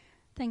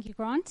Thank you,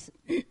 Grant.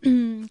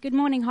 Good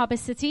morning, Harbour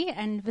City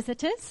and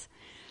visitors.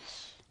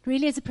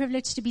 Really is a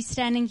privilege to be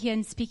standing here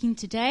and speaking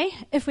today.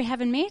 If we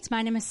haven't met,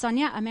 my name is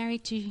Sonja. I'm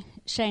married to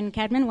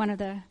Cadman, one of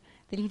the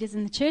leaders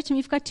in the church, and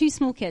we've got two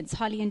small kids,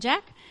 Holly and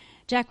Jack.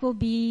 Jack will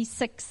be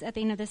 6 at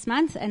the end of this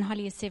month, and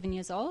Holly is 7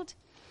 years old.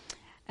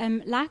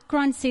 Like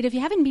Grant said, if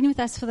you haven't been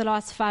with us for the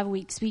last 5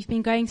 weeks, we've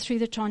been going through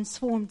the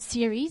Transformed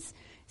series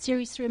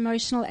through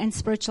emotional and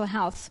spiritual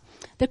health.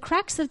 The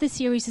crux of the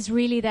series is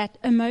really that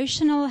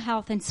emotional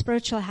health and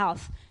spiritual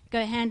health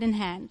go hand in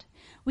hand.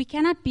 We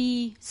cannot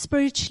be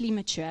spiritually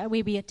mature,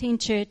 where we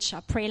attend church,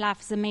 our prayer life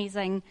is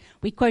amazing,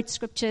 we quote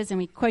scriptures and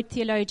we quote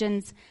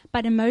theologians,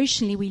 but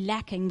emotionally we're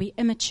lacking, we're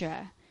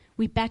immature.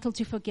 We battle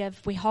to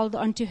forgive, we hold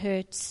on to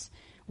hurts,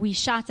 we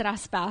shout at our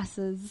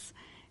spouses.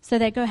 So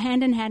they go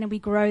hand in hand and we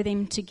grow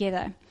them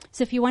together.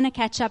 So if you want to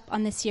catch up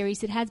on the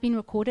series, it has been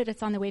recorded,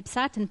 it's on the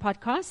website and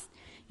podcast.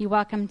 You're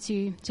welcome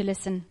to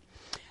listen.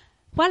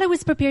 While I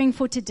was preparing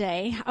for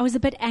today, I was a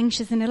bit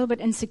anxious and a little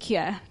bit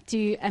insecure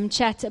to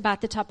chat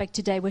about the topic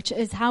today, which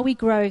is how we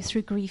grow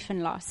through grief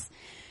and loss.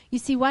 You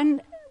see,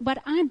 what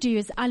I do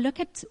is I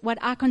look at what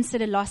I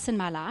consider loss in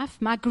my life,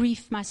 my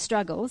grief, my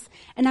struggles,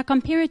 and I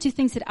compare it to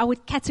things that I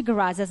would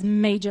categorize as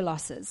major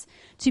losses.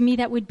 To me,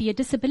 that would be a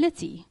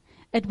disability.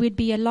 It would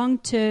be a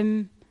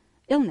long-term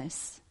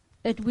illness.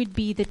 It would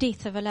be the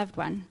death of a loved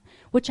one,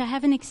 which I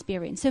haven't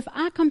experienced. So if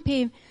I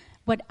compare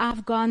what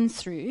I've gone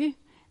through,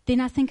 then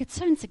I think it's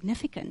so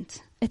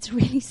insignificant. It's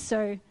really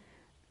so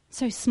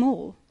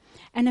small.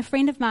 And a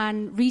friend of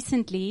mine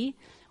recently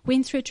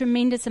went through a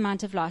tremendous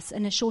amount of loss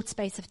in a short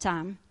space of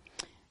time.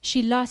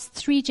 She lost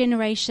 3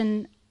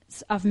 generations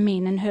of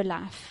men in her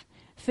life.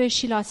 First,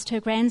 she lost her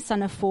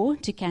grandson of 4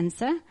 to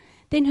cancer,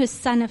 then her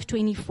son of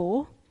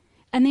 24,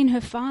 and then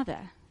her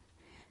father.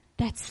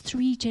 That's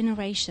 3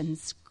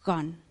 generations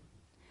gone.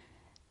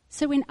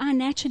 So when I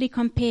naturally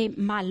compare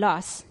my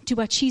loss to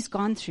what she's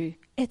gone through,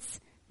 it's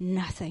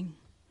nothing.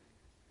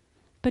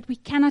 But we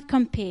cannot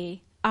compare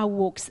our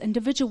walks,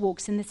 individual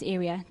walks in this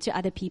area, to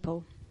other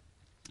people.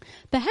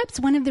 Perhaps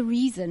one of the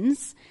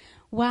reasons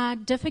why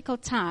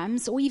difficult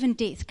times or even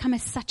death come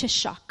as such a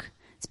shock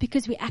is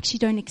because we actually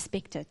don't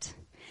expect it.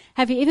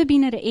 Have you ever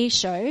been at an air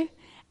show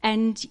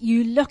and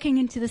you're looking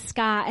into the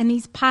sky and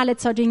these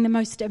pilots are doing the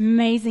most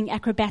amazing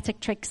acrobatic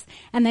tricks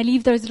and they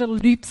leave those little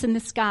loops in the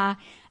sky,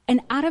 and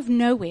out of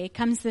nowhere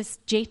comes this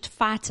jet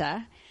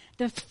fighter,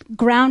 the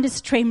ground is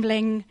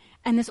trembling,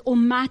 and this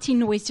almighty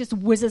noise just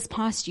whizzes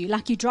past you,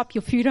 like you drop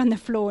your food on the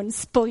floor and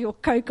spill your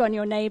Coke on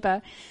your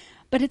neighbor.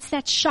 But it's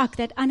that shock,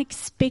 that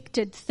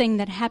unexpected thing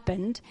that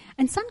happened.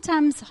 And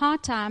sometimes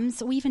hard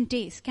times or even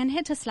death can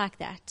hit us like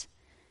that.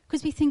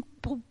 Because we think,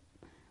 well,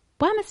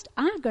 why must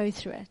I go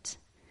through it?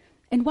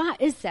 And why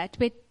is that?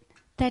 But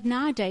that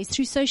nowadays,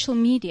 through social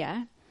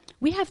media,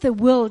 we have the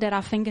world at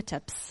our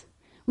fingertips.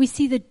 We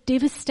see the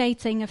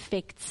devastating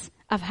effects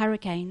of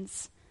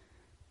hurricanes.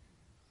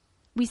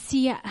 We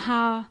see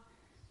how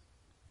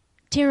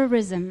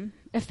terrorism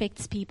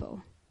affects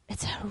people.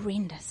 It's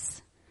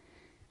horrendous.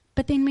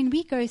 But then when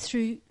we go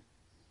through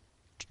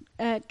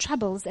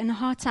troubles and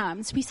hard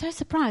times, we're so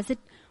surprised that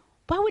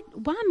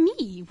why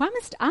me? Why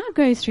must I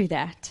go through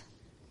that?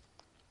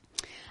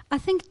 I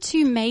think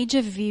 2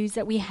 major views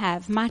that we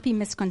have might be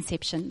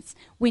misconceptions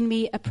when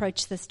we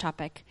approach this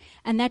topic.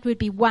 And that would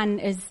be, one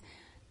is,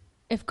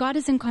 if God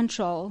is in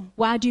control,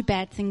 why do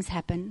bad things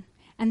happen?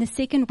 And the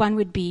second one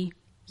would be,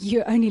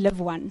 you only live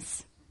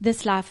once.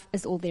 This life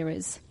is all there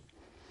is.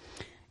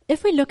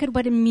 If we look at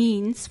what it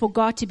means for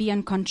God to be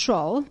in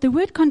control, the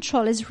word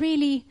control is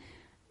really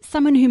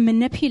someone who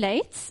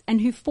manipulates and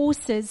who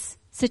forces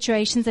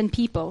situations and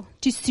people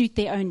to suit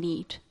their own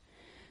need.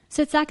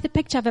 So it's like the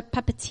picture of a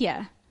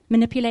puppeteer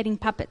manipulating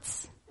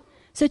puppets.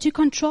 So to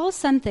control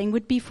something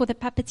would be for the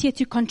puppeteer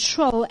to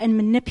control and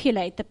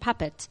manipulate the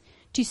puppet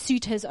to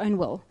suit his own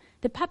will.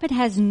 The puppet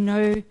has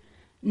no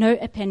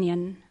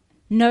opinion,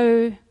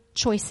 no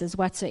choices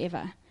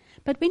whatsoever.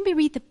 But when we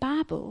read the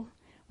Bible,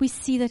 we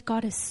see that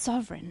God is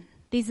sovereign.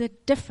 There's a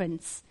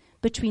difference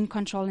between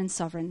control and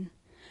sovereign.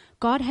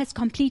 God has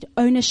complete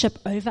ownership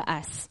over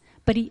us,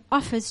 but he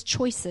offers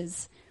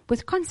choices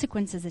with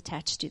consequences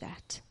attached to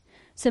that.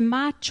 So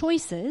my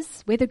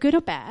choices, whether good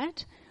or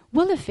bad,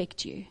 will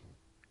affect you,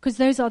 because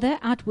those are the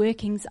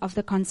outworkings of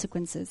the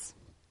consequences.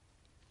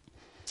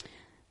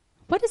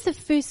 What is the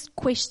first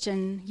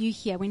question you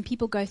hear when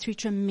people go through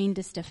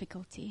tremendous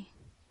difficulty?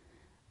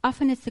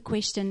 Often it's the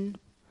question,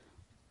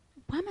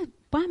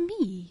 why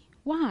me?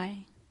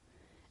 Why?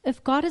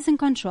 If God is in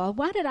control,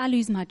 why did I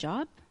lose my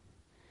job?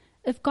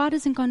 If God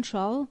is in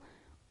control,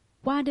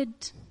 why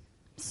did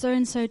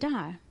so-and-so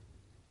die?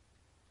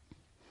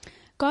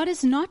 God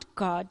is not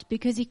God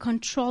because he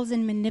controls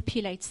and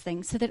manipulates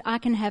things so that I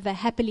can have a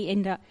happily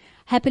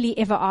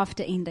ever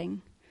after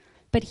ending.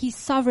 But he's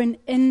sovereign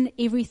in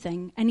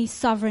everything, and he's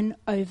sovereign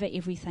over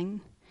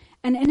everything.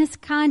 And in his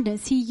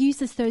kindness, he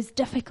uses those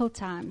difficult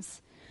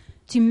times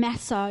to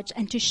massage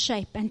and to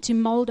shape and to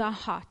mold our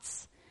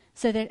hearts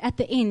so that at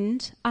the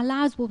end, our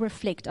lives will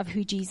reflect of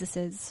who Jesus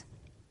is.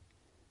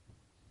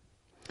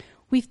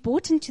 We've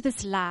bought into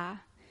this lie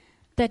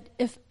that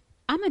if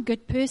I'm a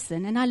good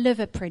person and I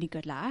live a pretty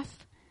good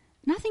life,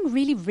 nothing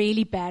really,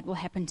 really bad will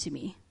happen to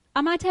me.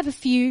 I might have a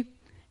few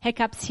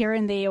hiccups here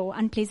and there or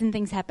unpleasant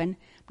things happen.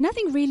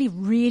 Nothing really,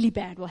 really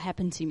bad will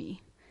happen to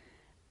me.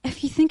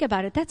 If you think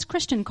about it, that's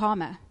Christian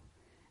karma.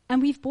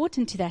 And we've bought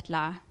into that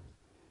lie.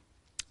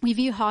 We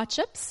view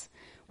hardships,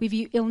 we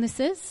view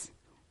illnesses,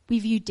 we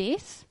view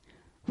death.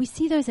 We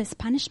see those as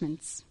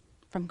punishments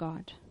from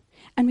God.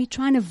 And we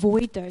try and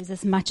avoid those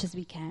as much as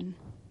we can.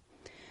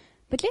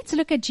 But let's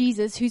look at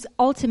Jesus, who's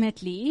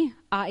ultimately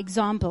our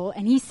example,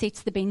 and he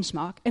sets the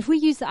benchmark. If we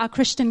use our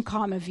Christian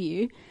karma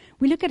view,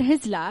 we look at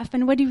his life,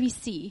 and what do we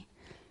see?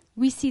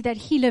 We see that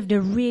he lived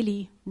a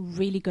really,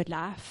 really good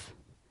life.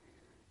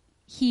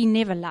 He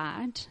never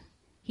lied.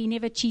 He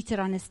never cheated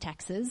on his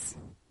taxes.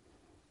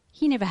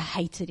 He never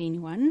hated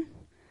anyone.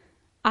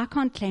 I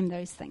can't claim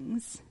those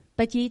things.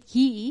 But yet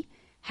he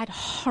had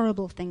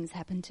horrible things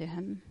happen to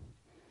him.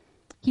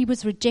 He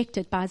was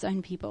rejected by his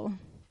own people.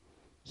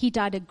 He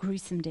died a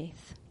gruesome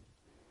death.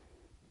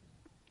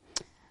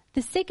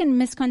 The second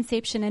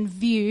misconception and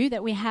view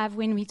that we have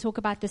when we talk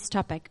about this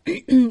topic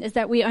is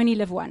that we only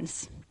live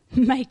once.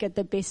 Make it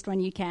the best one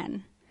you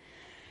can.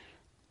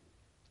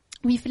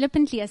 We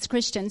flippantly, as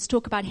Christians,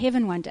 talk about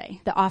heaven one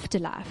day, the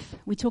afterlife.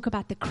 We talk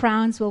about the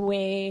crowns we'll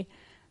wear,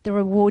 the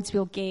rewards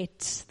we'll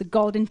get, the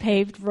golden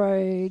paved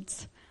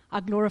roads,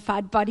 our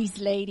glorified bodies,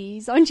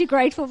 ladies. Aren't you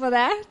grateful for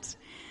that?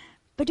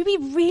 But do we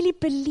really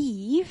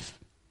believe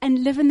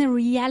and live in the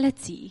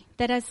reality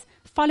that as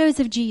followers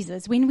of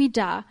Jesus, when we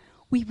die,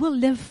 we will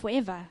live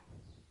forever?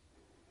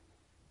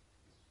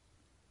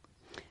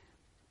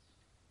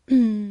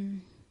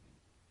 In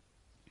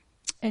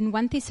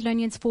 1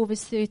 Thessalonians 4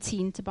 verse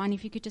 13, Tabani,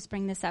 if you could just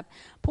bring this up,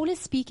 Paul is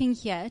speaking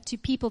here to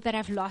people that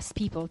have lost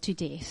people to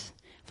death,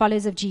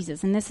 followers of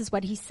Jesus, and this is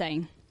what he's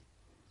saying.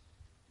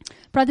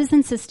 Brothers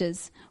and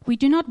sisters, we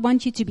do not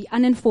want you to be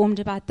uninformed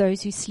about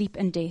those who sleep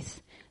in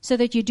death, so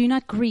that you do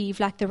not grieve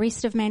like the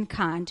rest of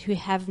mankind who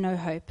have no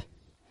hope.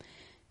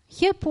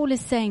 Here Paul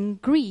is saying,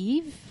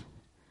 grieve,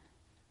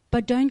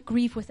 but don't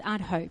grieve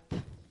without hope.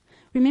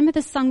 Remember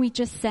the song we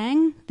just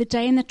sang, The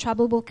Day and the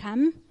Trouble Will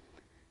Come?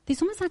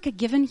 There's almost like a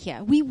given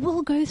here. We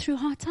will go through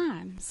hard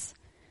times,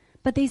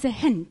 but there's a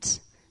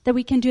hint that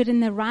we can do it in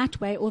the right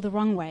way or the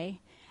wrong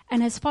way.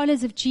 And as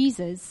followers of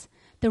Jesus,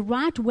 the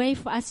right way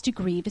for us to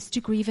grieve is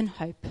to grieve in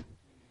hope.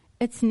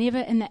 It's never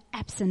in the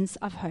absence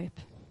of hope.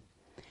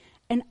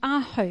 And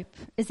our hope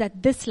is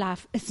that this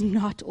life is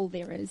not all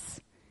there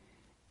is.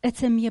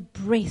 It's a mere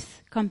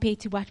breath compared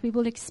to what we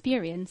will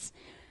experience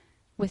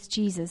with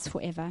Jesus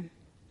forever.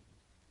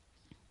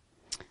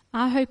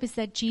 Our hope is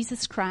that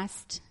Jesus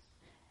Christ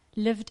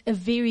lived a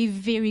very,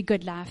 very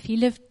good life. He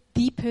lived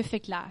the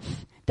perfect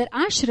life that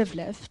I should have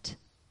lived,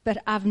 but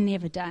I've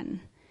never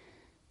done.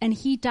 And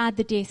he died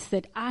the death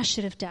that I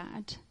should have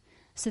died,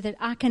 so that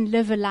I can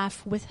live a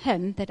life with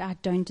him that I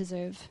don't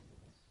deserve.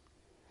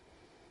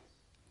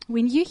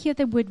 When you hear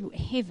the word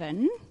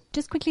heaven,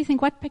 just quickly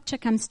think, what picture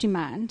comes to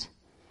mind?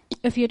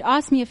 If you'd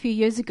asked me a few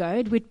years ago,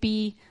 it would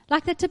be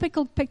like the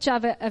typical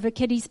picture of a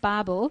kiddie's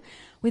Bible,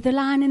 where the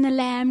lion and the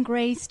lamb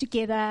graze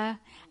together,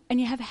 and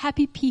you have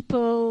happy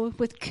people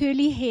with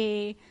curly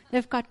hair.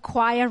 They've got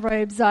choir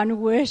robes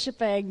on,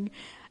 worshiping.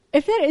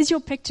 If that is your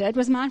picture, it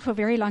was mine for a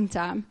very long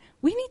time,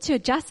 we need to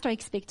adjust our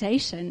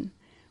expectation.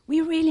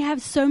 We really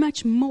have so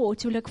much more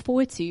to look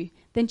forward to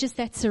than just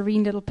that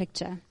serene little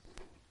picture.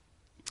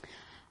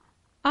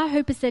 Our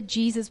hope is that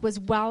Jesus was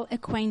well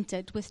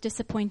acquainted with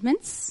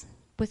disappointments,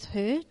 with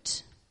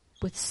hurt,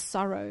 with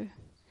sorrow.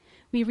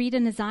 We read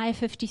in Isaiah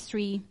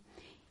 53,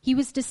 he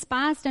was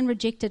despised and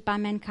rejected by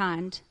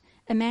mankind,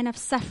 a man of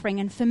suffering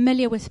and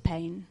familiar with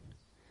pain.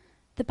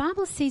 The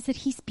Bible says that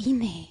he's been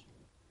there.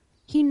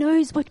 He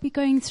knows what we're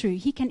going through.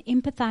 He can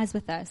empathize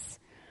with us.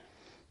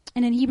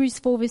 And in Hebrews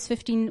 4 verse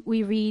 15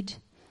 we read,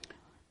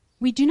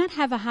 we do not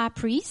have a high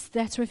priest,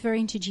 that's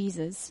referring to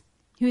Jesus,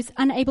 who is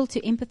unable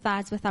to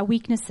empathize with our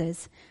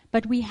weaknesses,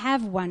 but we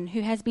have one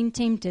who has been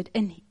tempted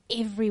in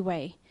every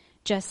way,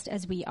 just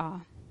as we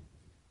are.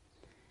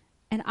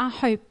 And our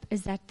hope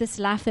is that this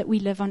life that we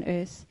live on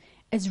earth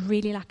is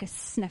really like a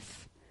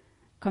sniff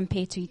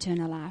compared to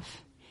eternal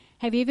life.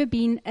 Have you ever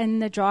been in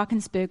the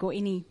Drakensberg or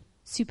any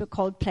super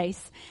cold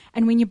place,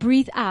 and when you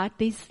breathe out,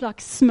 there's like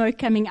smoke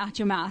coming out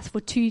your mouth for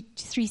 2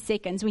 to 3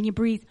 seconds. When you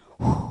breathe,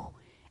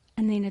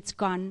 and then it's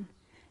gone.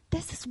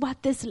 This is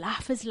what this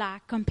life is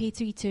like compared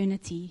to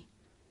eternity.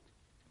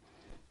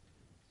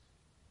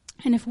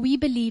 And if we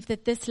believe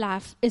that this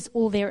life is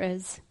all there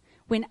is,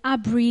 when I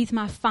breathe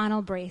my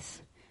final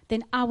breath,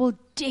 then I will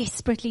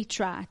desperately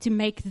try to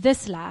make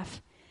this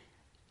life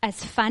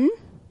as fun,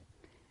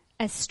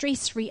 as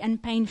stress-free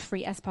and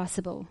pain-free as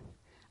possible.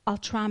 I'll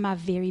try my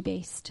very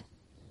best.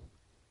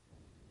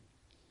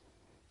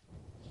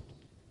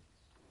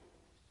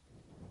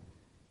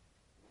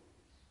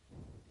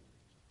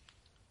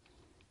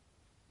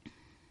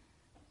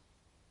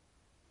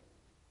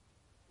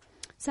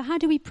 So how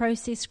do we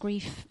process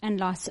grief and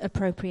loss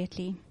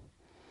appropriately?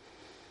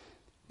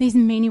 There's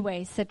many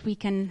ways that we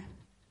can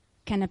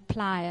can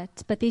apply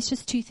it. But there's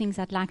just two things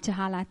I'd like to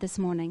highlight this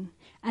morning.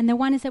 And the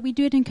one is that we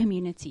do it in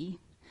community.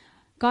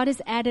 God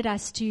has added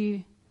us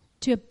to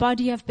a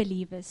body of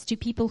believers, to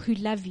people who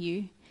love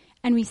you,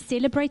 and we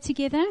celebrate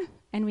together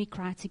and we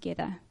cry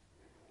together.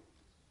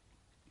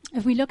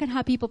 If we look at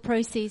how people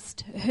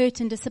processed hurt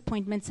and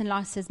disappointments and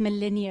losses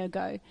millennia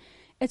ago,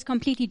 it's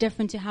completely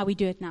different to how we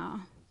do it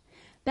now.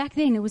 Back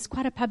then, it was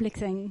quite a public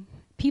thing.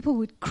 People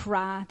would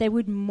cry. They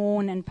would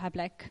mourn in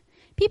public.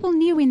 People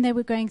knew when they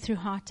were going through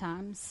hard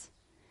times.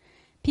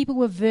 People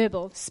were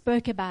verbal,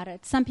 spoke about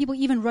it. Some people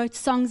even wrote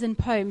songs and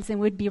poems and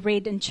would be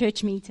read in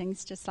church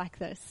meetings just like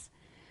this.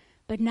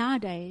 But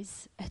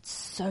nowadays, it's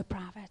so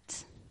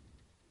private.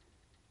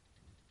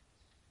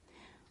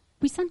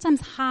 We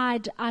sometimes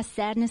hide our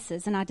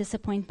sadnesses and our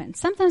disappointments.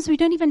 Sometimes we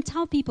don't even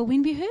tell people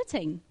when we're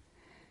hurting.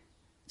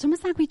 It's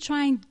almost like we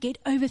try and get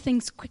over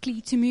things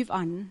quickly to move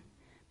on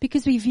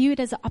because we view it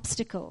as an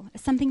obstacle,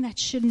 as something that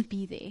shouldn't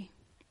be there.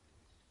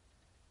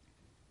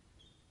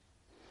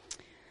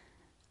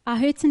 Our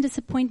hurts and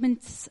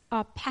disappointments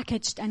are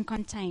packaged and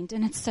contained,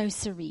 and it's so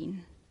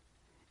serene.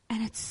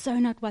 And it's so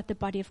not what the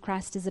body of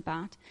Christ is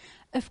about.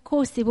 Of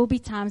course, there will be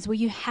times where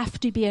you have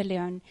to be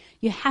alone.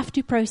 You have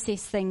to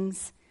process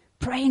things.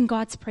 Pray in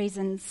God's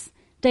presence.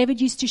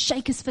 David used to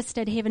shake his fist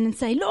at heaven and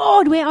say,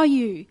 Lord, where are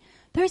you?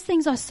 Those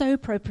things are so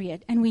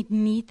appropriate, and we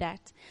need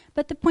that.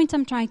 But the point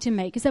I'm trying to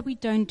make is that we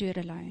don't do it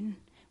alone.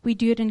 We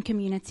do it in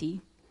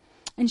community.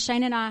 And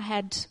Shane and I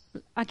had,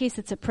 I guess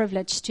it's a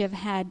privilege to have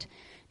had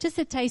just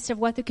a taste of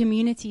what the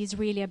community is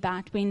really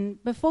about.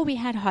 Before we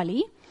had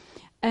Holly,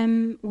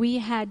 we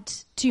had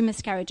 2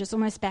 miscarriages,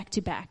 almost back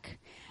to back.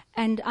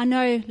 And I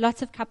know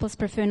lots of couples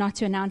prefer not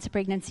to announce a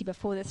pregnancy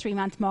before the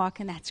 3-month mark,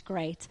 and that's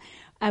great.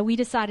 We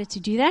decided to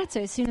do that.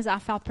 So as soon as I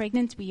felt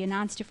pregnant, we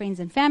announced to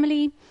friends and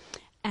family,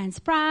 and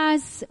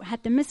surprise,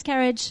 had the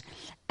miscarriage.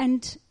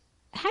 And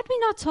had we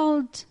not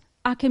told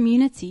our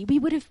community, we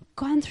would have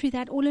gone through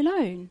that all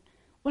alone.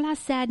 All our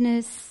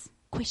sadness,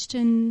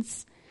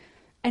 questions.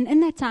 And in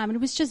that time, it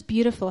was just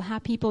beautiful how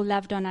people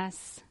loved on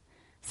us.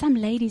 Some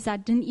ladies I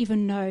didn't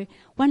even know.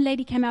 One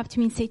lady came up to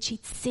me and said she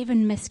had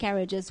 7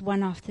 miscarriages,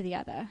 one after the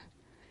other.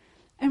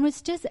 And it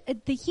was just,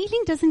 the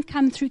healing doesn't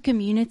come through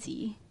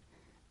community.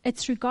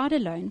 It's through God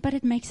alone, but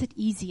it makes it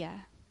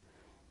easier.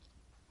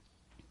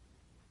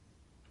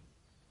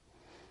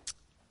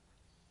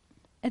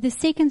 The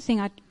second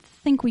thing I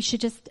think we should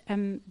just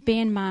bear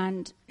in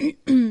mind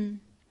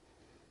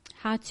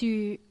how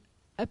to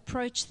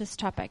approach this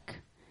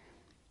topic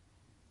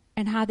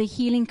and how the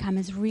healing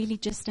comes is really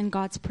just in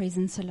God's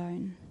presence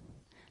alone.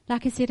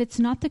 Like I said, it's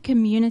not the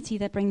community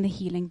that bring the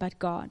healing, but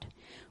God.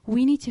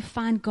 We need to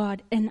find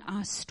God in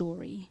our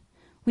story.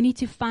 We need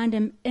to find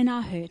Him in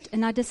our hurt,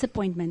 in our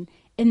disappointment,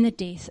 in the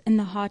death, in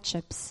the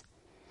hardships.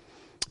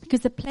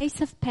 Because the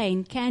place of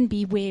pain can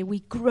be where we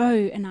grow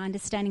in our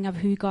understanding of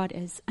who God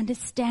is,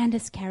 understand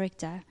His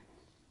character.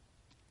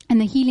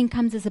 And the healing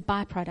comes as a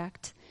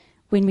byproduct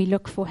when we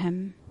look for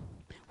Him.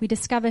 We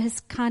discover His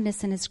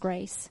kindness and His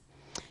grace.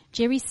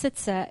 Jerry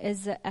Sitzer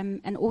is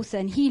an author,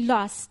 and he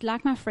lost,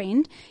 like my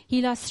friend,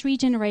 he lost 3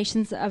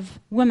 generations of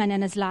women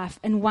in his life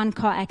in one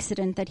car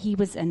accident that he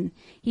was in.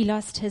 He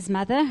lost his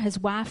mother, his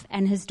wife,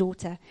 and his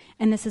daughter.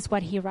 And this is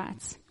what he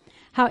writes.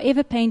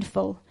 However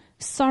painful,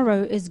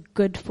 sorrow is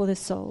good for the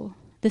soul.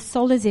 The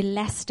soul is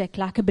elastic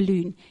like a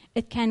balloon.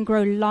 It can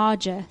grow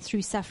larger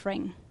through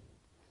suffering.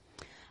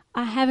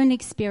 I haven't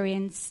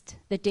experienced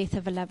the death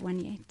of a loved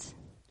one yet.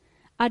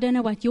 I don't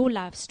know what your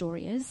life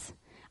story is.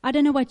 I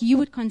don't know what you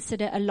would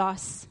consider a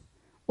loss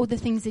or the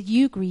things that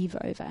you grieve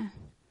over.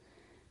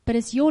 But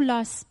is your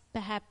loss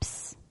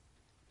perhaps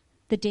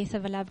the death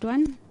of a loved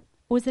one?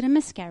 Or is it a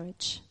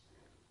miscarriage?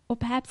 Or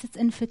perhaps it's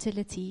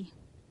infertility?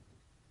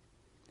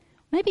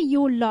 Maybe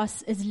your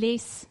loss is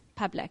less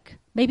public.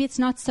 Maybe it's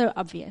not so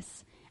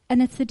obvious.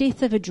 And it's the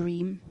death of a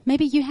dream.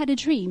 Maybe you had a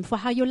dream for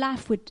how your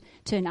life would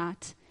turn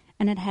out,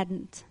 and it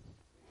hadn't.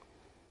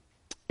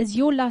 Is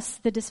your loss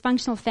the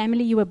dysfunctional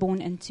family you were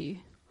born into?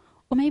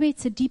 Or maybe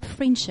it's a deep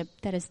friendship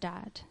that has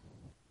died.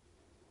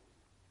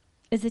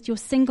 Is it your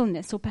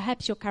singleness or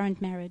perhaps your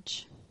current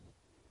marriage?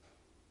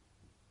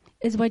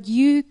 Is what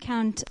you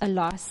count a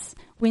loss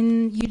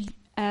when you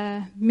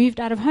moved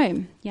out of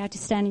home? You had to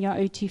stand on your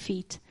own 2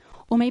 feet.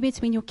 Or maybe it's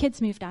when your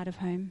kids moved out of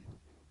home.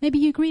 Maybe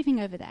you're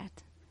grieving over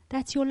that.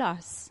 That's your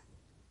loss.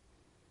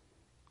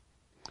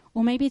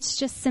 Or maybe it's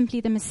just simply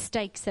the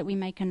mistakes that we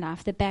make in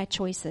life, the bad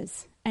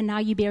choices, and now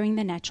you're bearing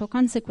the natural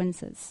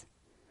consequences.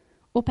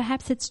 Or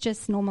perhaps it's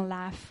just normal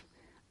life,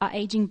 our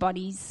aging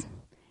bodies,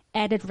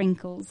 added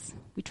wrinkles.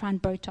 We try and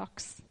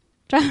Botox,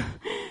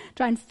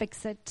 try and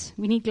fix it.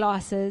 We need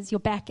glasses, your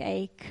back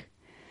ache.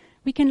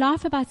 We can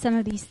laugh about some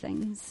of these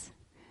things.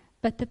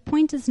 But the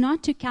point is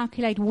not to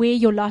calculate where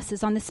your loss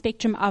is on the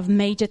spectrum of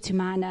major to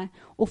minor,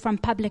 or from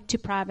public to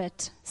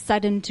private,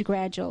 sudden to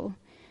gradual.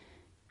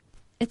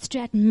 It's to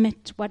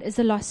admit what is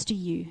a loss to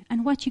you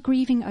and what you're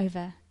grieving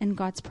over in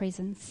God's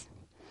presence.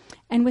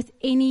 And with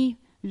any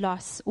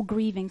loss or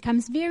grieving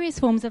comes various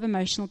forms of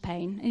emotional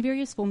pain and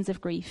various forms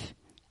of grief,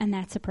 and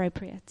that's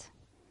appropriate.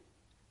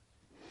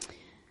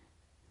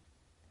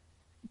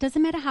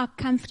 doesn't matter how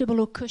comfortable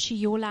or cushy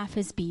your life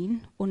has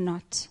been or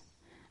not.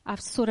 I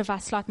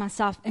slot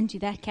myself into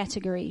that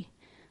category.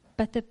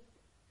 But the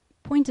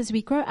point is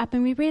we grow up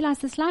and we realize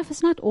this life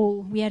is not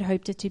all we had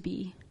hoped it to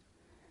be.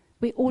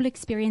 We all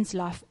experience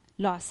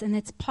loss, and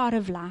it's part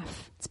of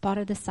life. It's part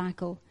of the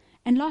cycle.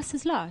 And loss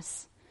is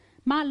loss.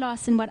 My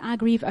loss and what I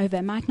grieve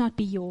over might not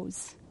be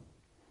yours.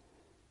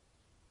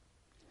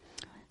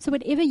 So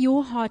whatever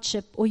your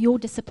hardship or your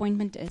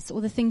disappointment is,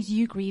 or the things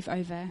you grieve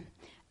over,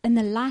 in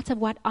the light of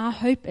what our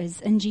hope is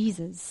in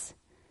Jesus,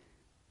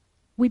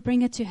 we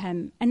bring it to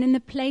him. And in the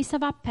place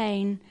of our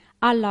pain,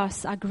 our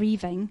loss, our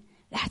grieving,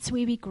 that's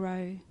where we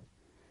grow.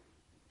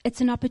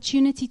 It's an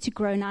opportunity to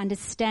grow in our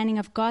understanding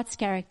of God's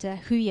character,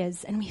 who he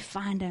is, and we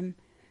find him.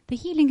 The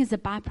healing is a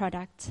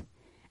byproduct.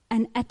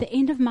 And at the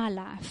end of my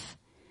life,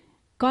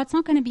 God's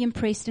not going to be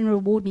impressed and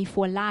reward me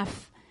for a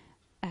life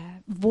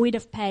void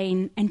of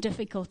pain and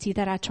difficulty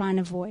that I try and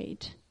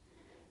avoid.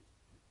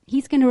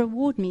 He's going to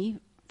reward me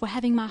for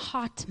having my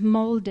heart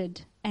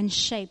molded and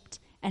shaped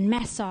and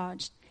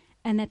massaged,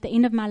 and at the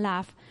end of my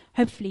life,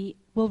 hopefully,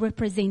 will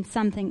represent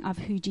something of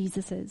who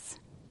Jesus is.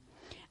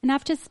 And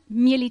I've just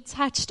merely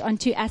touched on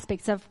 2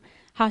 aspects of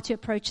how to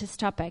approach this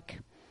topic,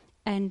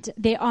 and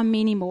there are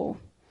many more.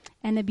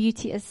 And the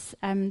beauty is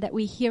that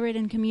we hear it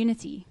in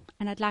community.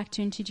 And I'd like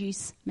to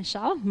introduce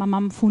Michelle, my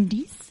mum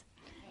Fundis,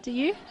 to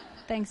you.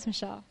 Thanks,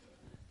 Michelle.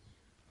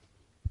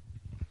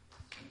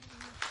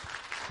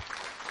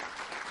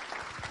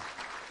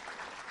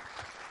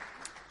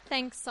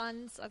 Thanks,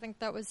 Sons. I think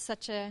that was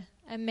such an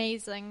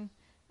amazing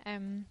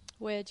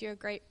word. You're a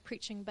great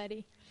preaching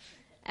buddy.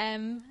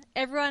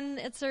 Everyone,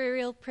 it's a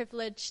real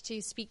privilege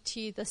to speak to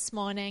you this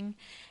morning.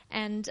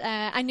 And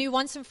I knew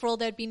once and for all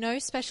there'd be no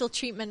special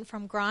treatment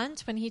from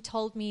Grant when he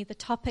told me the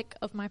topic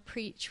of my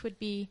preach would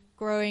be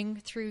growing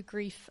through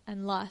grief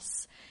and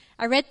loss.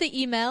 I read the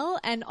email,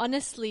 and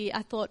honestly,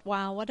 I thought,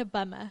 wow, what a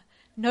bummer.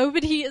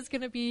 Nobody is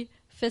going to be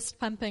fist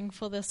pumping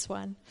for this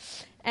one.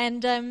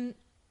 And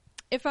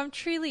if I'm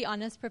truly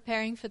honest,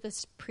 preparing for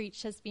this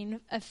preach has been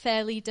a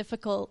fairly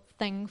difficult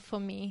thing for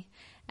me.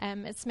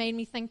 It's made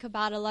me think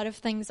about a lot of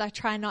things I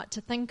try not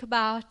to think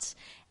about,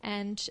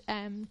 and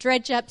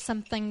dredge up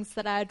some things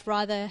that I'd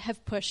rather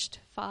have pushed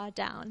far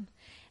down.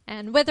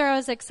 And whether I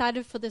was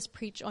excited for this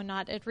preach or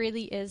not, it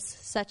really is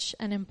such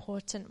an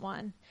important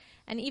one.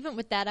 And even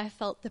with that, I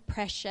felt the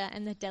pressure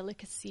and the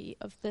delicacy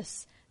of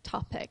this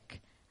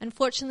topic.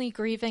 Unfortunately,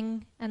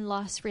 grieving and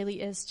loss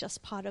really is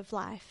just part of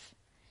life.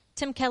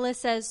 Tim Keller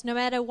says, no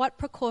matter what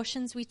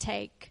precautions we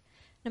take,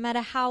 no matter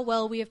how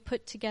well we have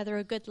put together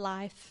a good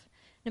life,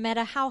 no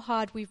matter how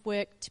hard we've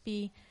worked to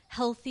be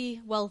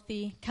healthy,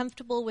 wealthy,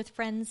 comfortable with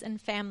friends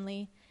and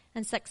family,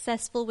 and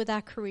successful with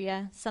our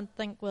career,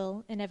 something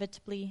will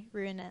inevitably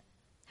ruin it.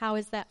 How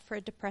is that for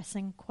a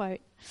depressing quote?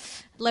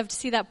 I'd love to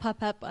see that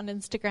pop up on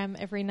Instagram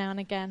every now and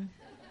again.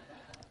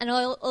 And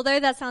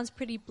although that sounds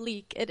pretty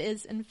bleak, it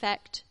is in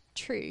fact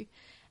true.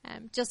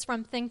 Just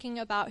from thinking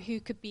about who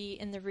could be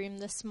in the room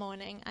this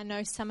morning, I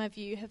know some of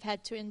you have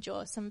had to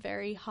endure some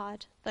very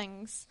hard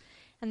things.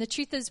 And the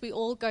truth is we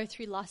all go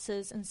through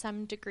losses in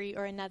some degree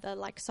or another,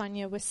 like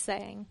Sonja was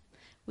saying.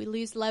 We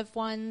lose loved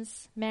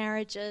ones,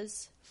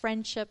 marriages,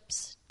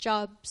 friendships,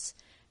 jobs,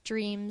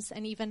 dreams,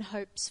 and even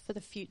hopes for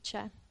the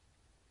future.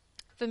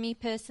 For me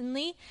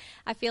personally,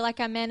 I feel like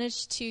I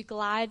managed to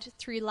glide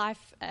through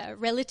life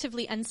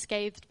relatively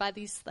unscathed by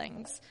these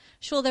things.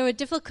 Sure, there were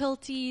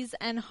difficulties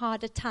and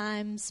harder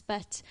times,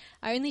 but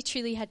I only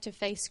truly had to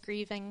face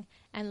grieving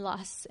and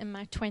loss in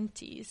my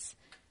 20s,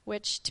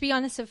 which, to be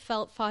honest, have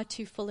felt far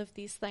too full of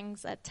these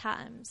things at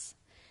times.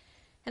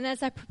 And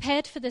as I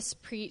prepared for this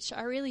preach,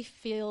 I really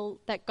feel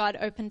that God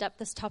opened up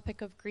this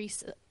topic of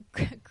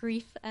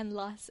grief and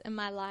loss in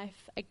my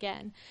life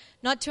again,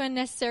 not to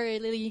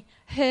unnecessarily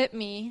hurt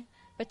me,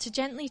 but to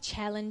gently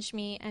challenge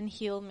me and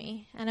heal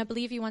me. And I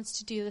believe he wants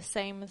to do the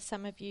same with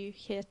some of you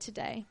here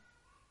today.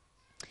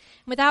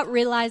 Without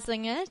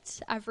realizing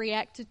it, I've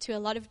reacted to a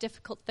lot of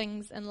difficult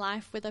things in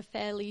life with a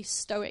fairly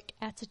stoic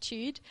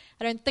attitude.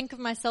 I don't think of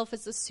myself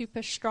as a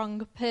super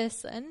strong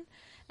person.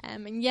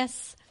 And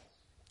yes,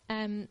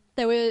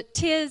 there were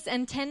tears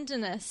and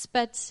tenderness,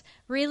 but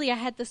really I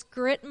had this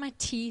grit in my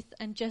teeth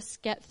and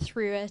just get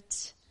through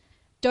it.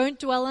 Don't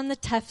dwell on the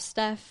tough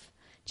stuff.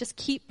 Just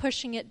keep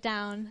pushing it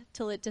down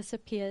till it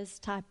disappears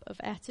type of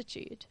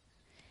attitude.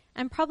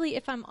 And probably,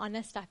 if I'm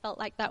honest, I felt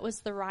like that was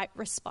the right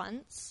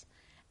response.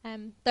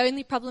 The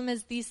only problem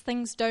is these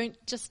things don't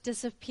just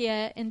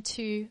disappear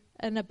into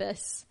an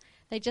abyss.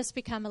 They just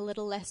become a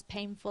little less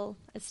painful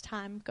as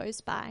time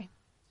goes by.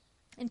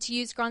 And to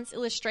use Grant's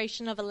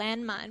illustration of a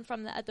landmine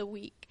from the other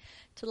week,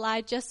 to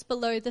lie just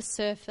below the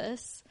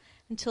surface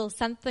until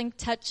something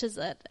touches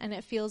it and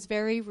it feels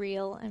very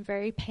real and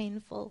very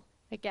painful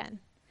again.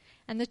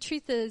 And the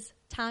truth is,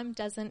 time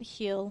doesn't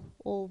heal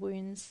all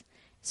wounds.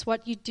 It's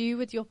what you do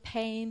with your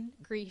pain,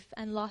 grief,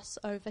 and loss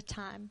over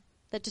time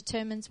that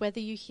determines whether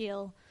you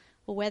heal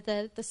or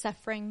whether the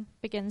suffering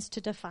begins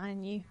to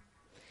define you.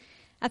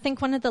 I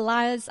think one of the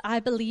lies I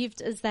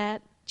believed is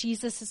that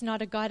Jesus is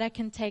not a God I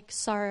can take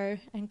sorrow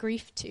and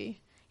grief to.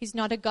 He's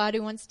not a God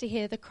who wants to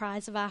hear the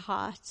cries of our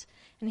heart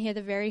and hear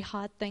the very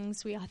hard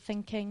things we are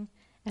thinking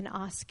and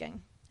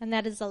asking. And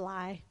that is a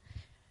lie.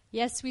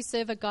 Yes, we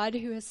serve a God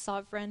who is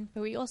sovereign,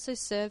 but we also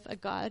serve a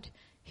God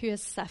who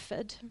has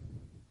suffered.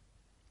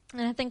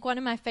 And I think one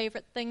of my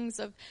favorite things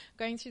of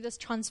going through this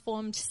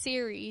Transformed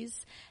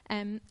series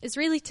is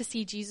really to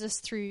see Jesus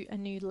through a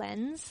new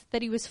lens,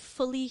 that he was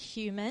fully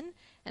human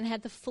and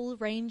had the full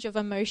range of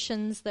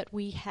emotions that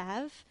we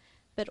have,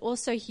 but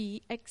also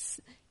he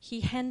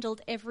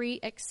handled every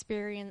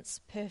experience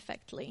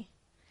perfectly.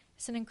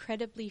 It's an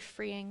incredibly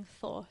freeing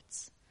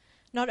thought.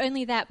 Not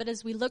only that, but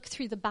as we look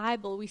through the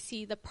Bible, we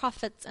see the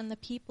prophets and the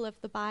people of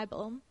the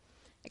Bible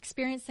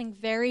experiencing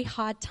very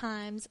hard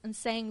times and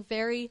saying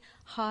very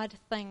hard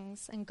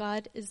things, and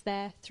God is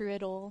there through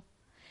it all.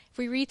 If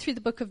we read through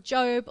the book of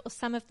Job or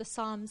some of the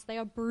Psalms, they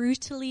are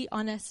brutally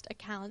honest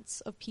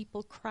accounts of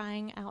people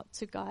crying out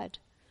to God.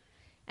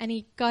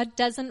 And God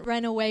doesn't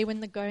run away when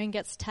the going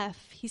gets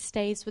tough. He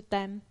stays with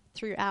them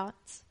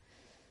throughout.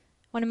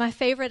 One of my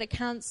favorite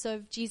accounts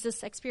of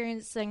Jesus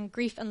experiencing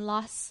grief and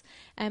loss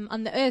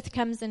on the earth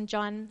comes in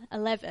John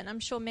 11.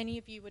 I'm sure many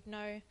of you would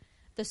know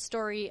the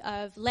story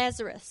of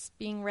Lazarus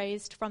being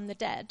raised from the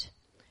dead.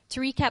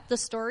 To recap the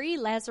story,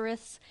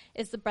 Lazarus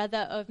is the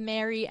brother of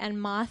Mary and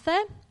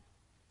Martha.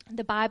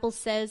 The Bible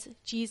says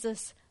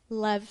Jesus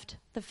loved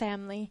the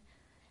family.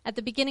 At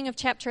the beginning of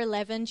chapter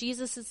 11,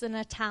 Jesus is in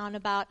a town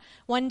about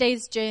one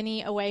day's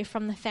journey away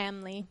from the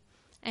family,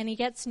 and he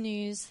gets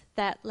news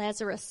that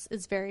Lazarus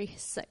is very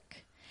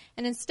sick.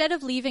 And instead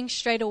of leaving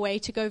straight away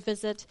to go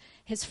visit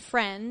his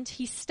friend,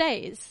 he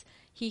stays.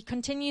 He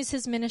continues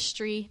his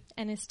ministry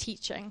and his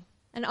teaching.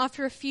 And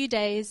after a few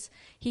days,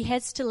 he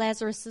heads to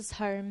Lazarus'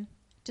 home,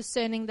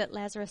 discerning that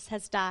Lazarus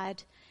has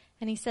died.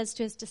 And he says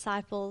to his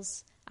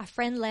disciples, "Our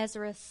friend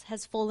Lazarus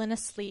has fallen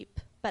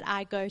asleep, but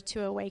I go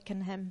to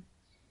awaken him."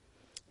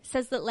 It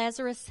says that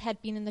Lazarus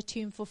had been in the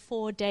tomb for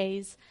 4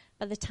 days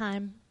by the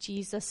time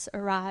Jesus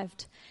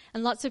arrived.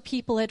 And lots of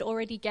people had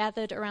already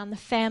gathered around the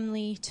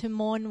family to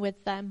mourn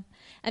with them.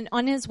 And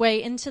on his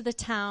way into the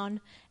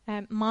town,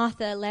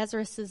 Martha,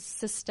 Lazarus'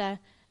 sister,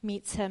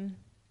 meets him.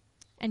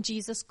 And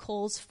Jesus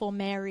calls for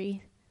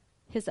Mary,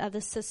 his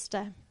other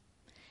sister.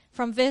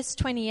 From verse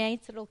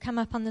 28, it'll come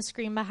up on the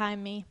screen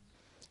behind me.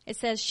 It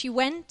says,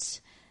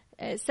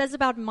 it says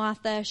about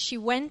Martha, she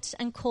went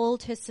and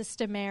called her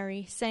sister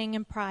Mary, saying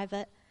in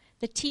private,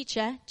 "The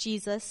teacher,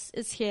 Jesus,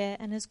 is here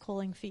and is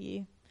calling for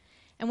you."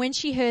 And when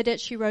she heard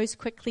it, she rose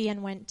quickly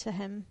and went to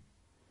him.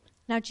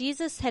 Now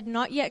Jesus had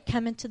not yet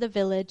come into the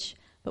village,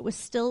 but was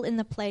still in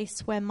the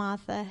place where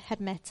Martha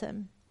had met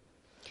him.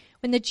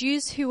 When the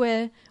Jews who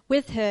were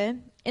with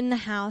her in the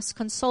house,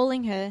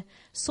 consoling her,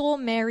 saw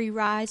Mary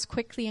rise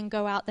quickly and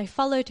go out, they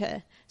followed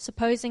her,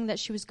 supposing that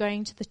she was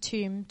going to the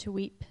tomb to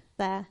weep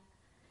there.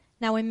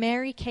 Now when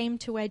Mary came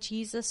to where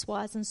Jesus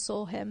was and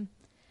saw him,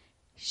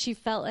 she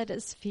fell at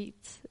his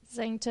feet,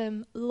 saying to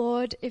him,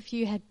 "Lord, if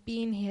you had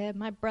been here,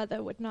 my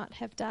brother would not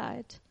have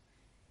died."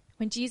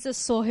 When Jesus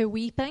saw her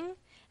weeping,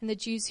 and the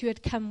Jews who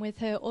had come with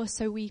her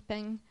also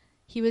weeping,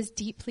 he was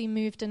deeply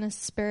moved in his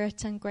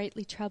spirit and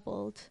greatly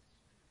troubled.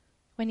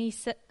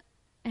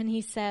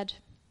 He said,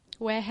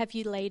 "Where have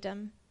you laid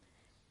him?"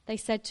 They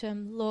said to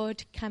him,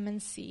 "Lord, come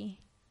and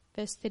see."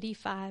 Verse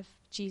 35,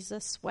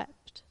 Jesus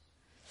wept.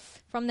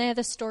 From there,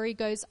 the story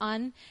goes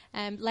on.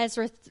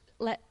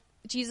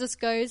 Jesus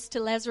goes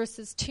to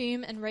Lazarus'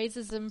 tomb and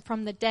raises him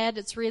from the dead.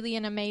 It's really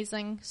an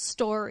amazing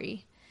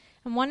story.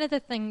 And one of the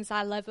things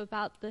I love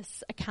about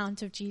this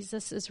account of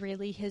Jesus is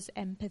really his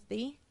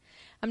empathy.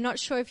 I'm not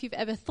sure if you've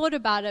ever thought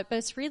about it, but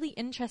it's really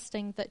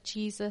interesting that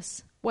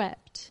Jesus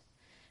wept.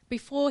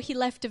 Before he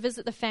left to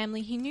visit the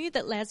family, he knew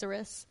that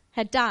Lazarus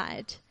had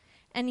died,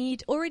 and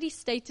he'd already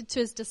stated to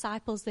his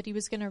disciples that he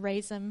was going to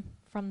raise him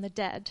from the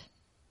dead.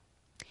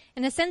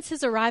 In a sense,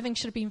 his arriving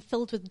should have been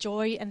filled with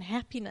joy and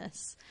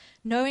happiness,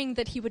 knowing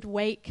that he would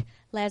wake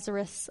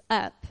Lazarus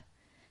up.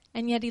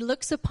 And yet he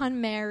looks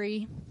upon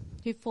Mary,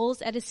 who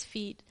falls at his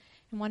feet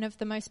in one of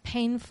the most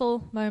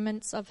painful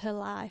moments of her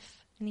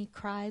life, and he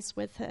cries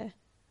with her.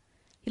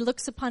 He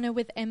looks upon her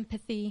with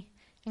empathy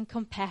and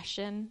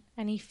compassion,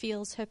 and he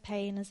feels her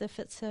pain as if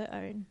it's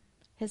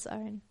his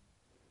own.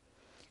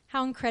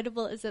 How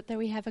incredible is it that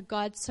we have a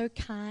God so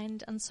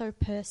kind and so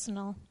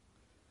personal,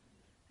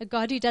 a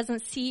God who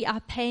doesn't see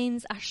our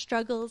pains, our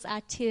struggles, our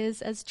tears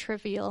as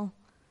trivial.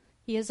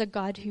 He is a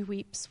God who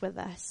weeps with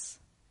us.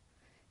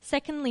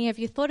 Secondly, have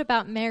you thought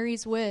about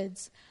Mary's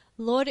words?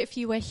 "Lord, if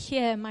you were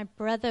here, my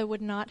brother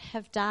would not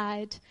have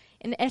died."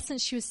 In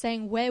essence, she was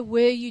saying, "Where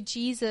were you,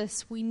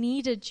 Jesus? We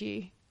needed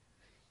you."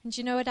 And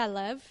do you know what I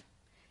love?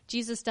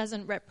 Jesus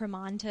doesn't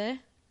reprimand her.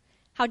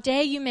 "How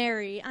dare you,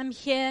 Mary? I'm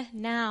here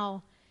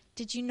now.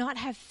 Did you not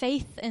have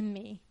faith in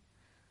me?"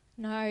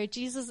 No,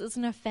 Jesus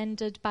isn't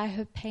offended by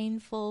her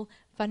painful,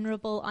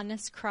 vulnerable,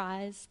 honest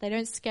cries. They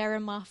don't scare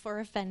him off or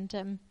offend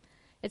him.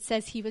 It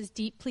says he was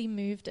deeply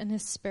moved in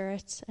his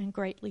spirit and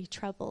greatly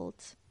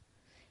troubled.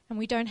 And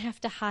we don't have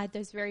to hide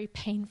those very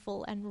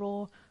painful and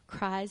raw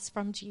cries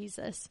from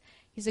Jesus.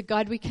 He's a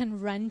God we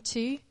can run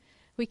to.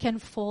 We can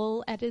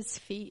fall at his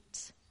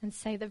feet. and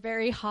say the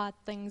very hard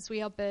things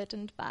we are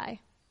burdened by.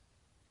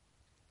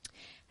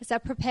 As I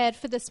prepared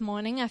for this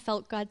morning, I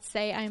felt God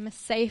say, I am a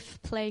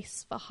safe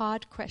place for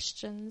hard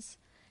questions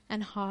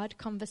and hard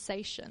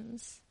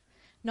conversations.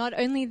 Not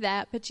only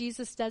that, but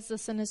Jesus does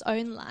this in his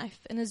own life.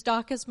 In his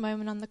darkest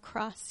moment on the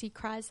cross, he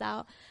cries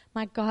out,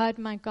 my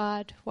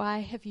God, why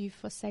have you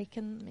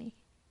forsaken me?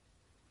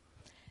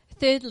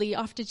 Thirdly,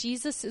 after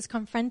Jesus is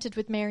confronted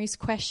with Mary's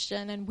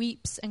question and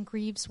weeps and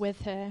grieves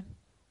with her,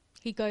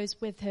 he goes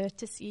with her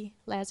to see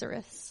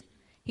Lazarus.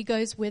 He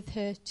goes with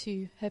her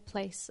to her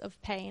place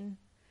of pain.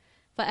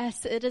 For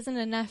us, it isn't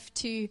enough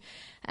to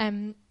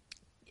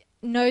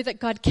know that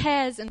God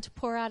cares and to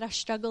pour out our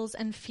struggles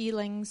and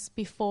feelings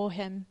before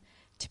him.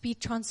 To be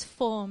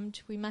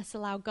transformed, we must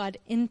allow God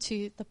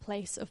into the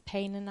place of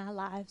pain in our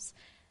lives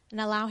and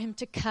allow him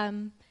to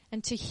come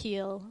and to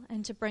heal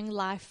and to bring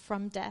life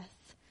from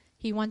death.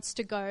 He wants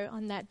to go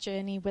on that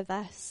journey with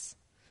us.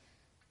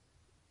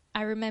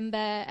 I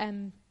remember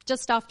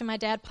just after my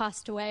dad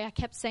passed away, I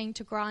kept saying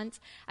to Grant,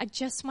 I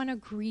just want to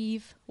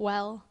grieve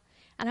well.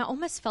 And I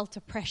almost felt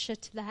a pressure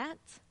to that.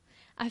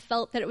 I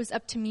felt that it was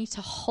up to me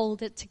to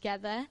hold it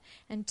together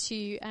and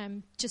to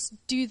just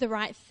do the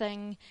right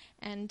thing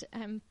and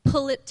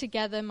pull it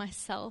together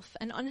myself.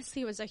 And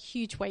honestly, it was a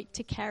huge weight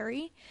to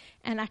carry,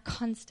 and I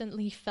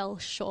constantly fell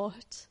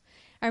short.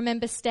 I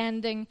remember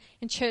standing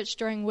in church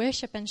during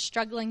worship and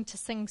struggling to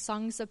sing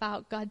songs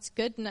about God's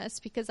goodness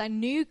because I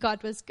knew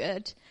God was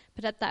good,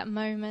 but at that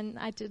moment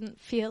I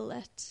didn't feel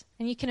it.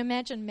 And you can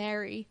imagine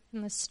Mary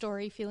in this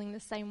story feeling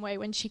the same way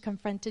when she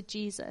confronted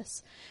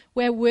Jesus.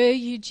 Where were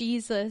you,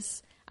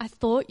 Jesus? I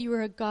thought you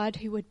were a God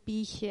who would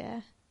be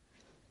here.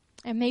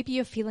 And maybe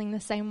you're feeling the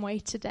same way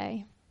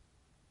today.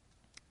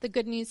 The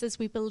good news is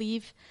we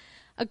believe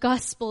a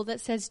gospel that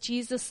says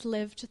Jesus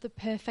lived the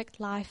perfect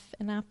life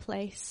in our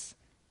place.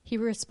 He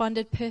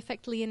responded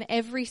perfectly in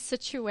every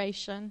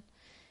situation.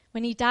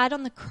 When he died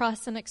on the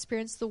cross and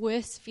experienced the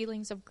worst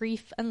feelings of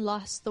grief and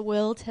loss the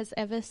world has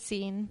ever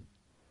seen,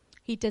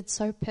 he did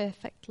so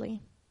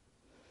perfectly.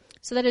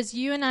 So that as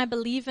you and I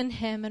believe in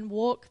him and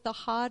walk the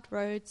hard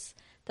roads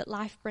that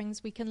life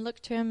brings, we can look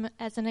to him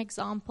as an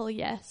example,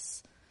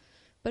 yes,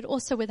 but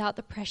also without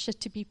the pressure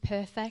to be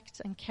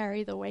perfect and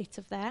carry the weight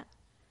of that.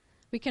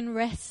 We can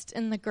rest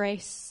in the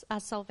grace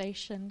our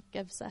salvation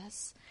gives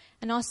us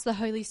and ask the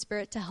Holy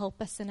Spirit to help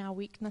us in our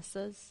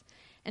weaknesses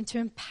and to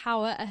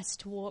empower us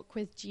to walk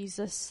with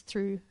Jesus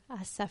through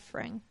our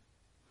suffering.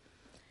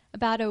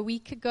 About a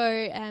week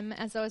ago,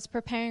 as I was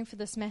preparing for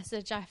this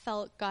message, I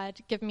felt God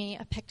give me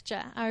a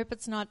picture. I hope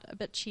it's not a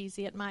bit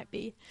cheesy, it might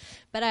be.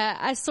 But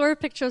I saw a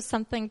picture of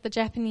something the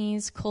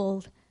Japanese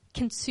called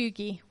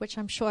kintsugi, which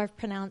I'm sure I've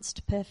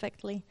pronounced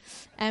perfectly.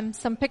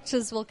 Some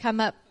pictures will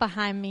come up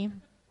behind me.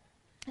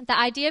 The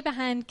idea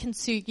behind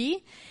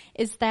kintsugi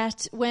is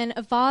that when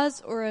a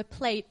vase or a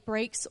plate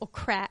breaks or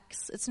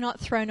cracks, it's not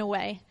thrown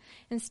away.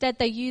 Instead,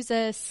 they use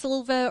a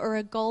silver or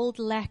a gold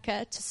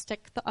lacquer to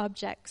stick the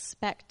objects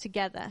back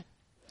together.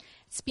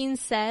 It's been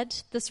said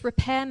this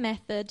repair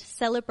method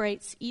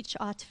celebrates each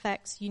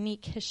artifact's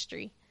unique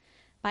history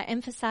by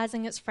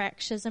emphasizing its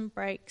fractures and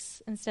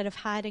breaks instead of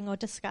hiding or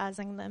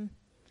disguising them.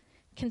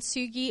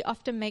 Kintsugi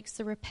often makes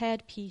the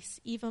repaired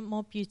piece even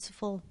more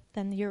beautiful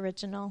than the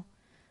original,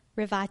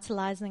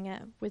 revitalizing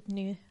it with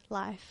new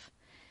life.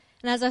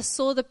 And as I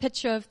saw the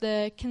picture of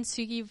the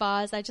kintsugi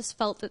vase, I just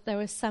felt that there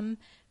were some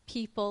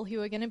people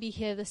who are going to be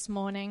here this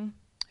morning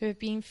who have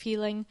been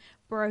feeling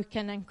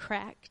broken and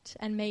cracked,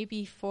 and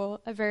maybe for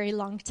a very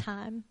long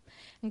time.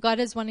 And God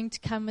is wanting to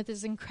come with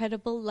his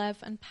incredible love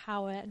and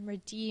power and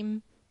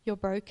redeem your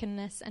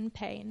brokenness and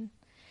pain.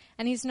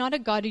 And he's not a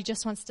God who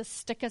just wants to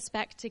stick us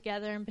back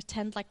together and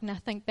pretend like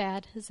nothing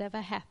bad has ever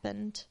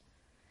happened.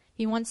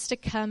 He wants to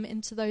come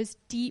into those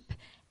deep,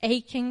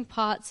 aching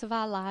parts of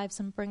our lives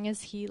and bring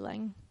us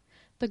healing,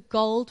 the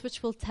gold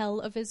which will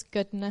tell of his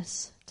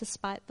goodness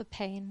despite the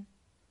pain.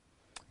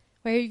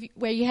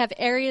 Where you have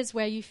areas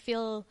where you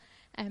feel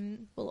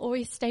will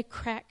always stay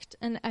cracked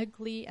and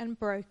ugly and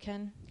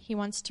broken, he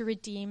wants to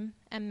redeem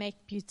and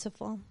make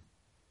beautiful.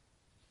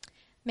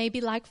 Maybe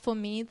like for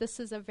me, this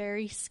is a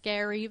very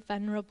scary,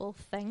 vulnerable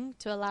thing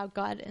to allow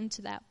God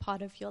into that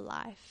part of your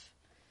life.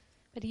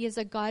 But he is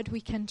a God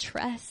we can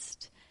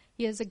trust.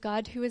 He is a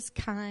God who is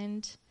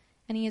kind,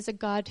 and he is a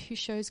God who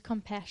shows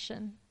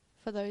compassion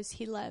for those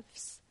he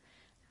loves.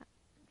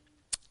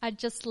 I'd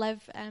just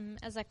love,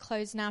 as I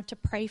close now, to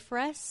pray for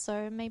us.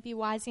 So maybe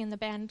Wisey and the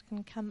band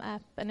can come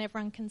up and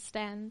everyone can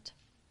stand.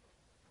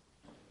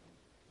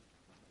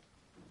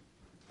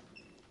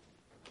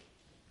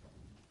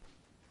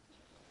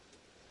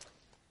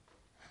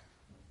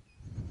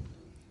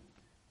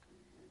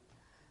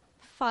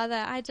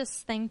 Father, I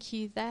just thank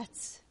you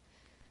that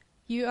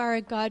you are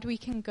a God we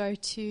can go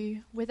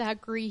to with our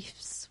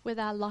griefs, with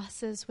our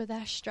losses, with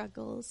our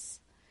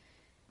struggles.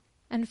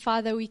 And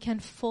Father, we can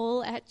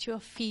fall at your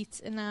feet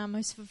in our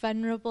most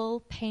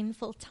vulnerable,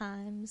 painful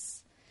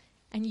times,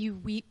 and you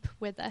weep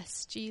with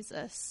us,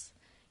 Jesus.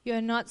 You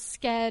are not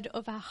scared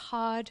of our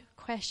hard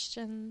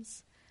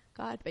questions,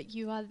 God, but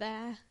you are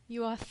there.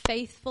 You are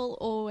faithful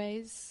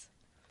always.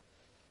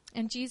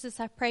 And Jesus,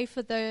 I pray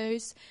for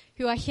those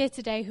who are here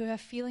today who are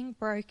feeling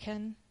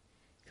broken,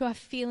 who are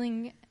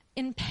feeling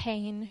in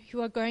pain,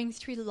 who are going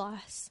through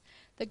loss,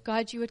 that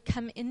God, you would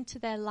come into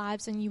their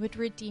lives and you would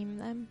redeem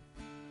them.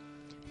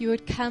 You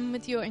would come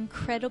with your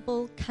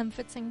incredible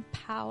comforting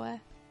power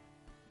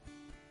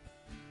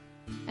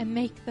and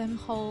make them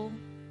whole.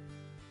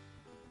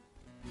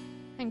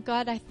 And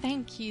God, I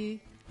thank you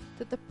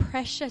that the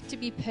pressure to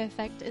be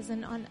perfect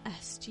isn't on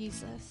us,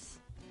 Jesus,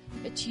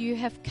 but you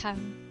have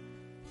come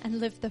and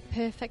lived the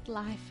perfect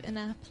life in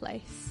our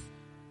place.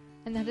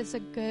 And that is a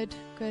good,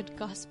 good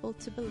gospel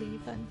to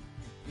believe in.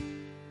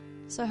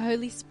 So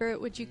Holy Spirit,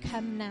 would you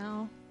come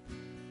now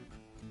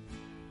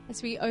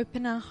as we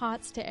open our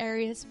hearts to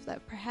areas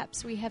that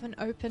perhaps we haven't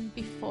opened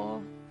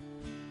before,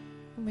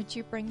 and would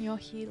you bring your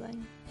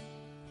healing?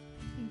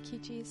 Thank you,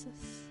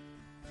 Jesus.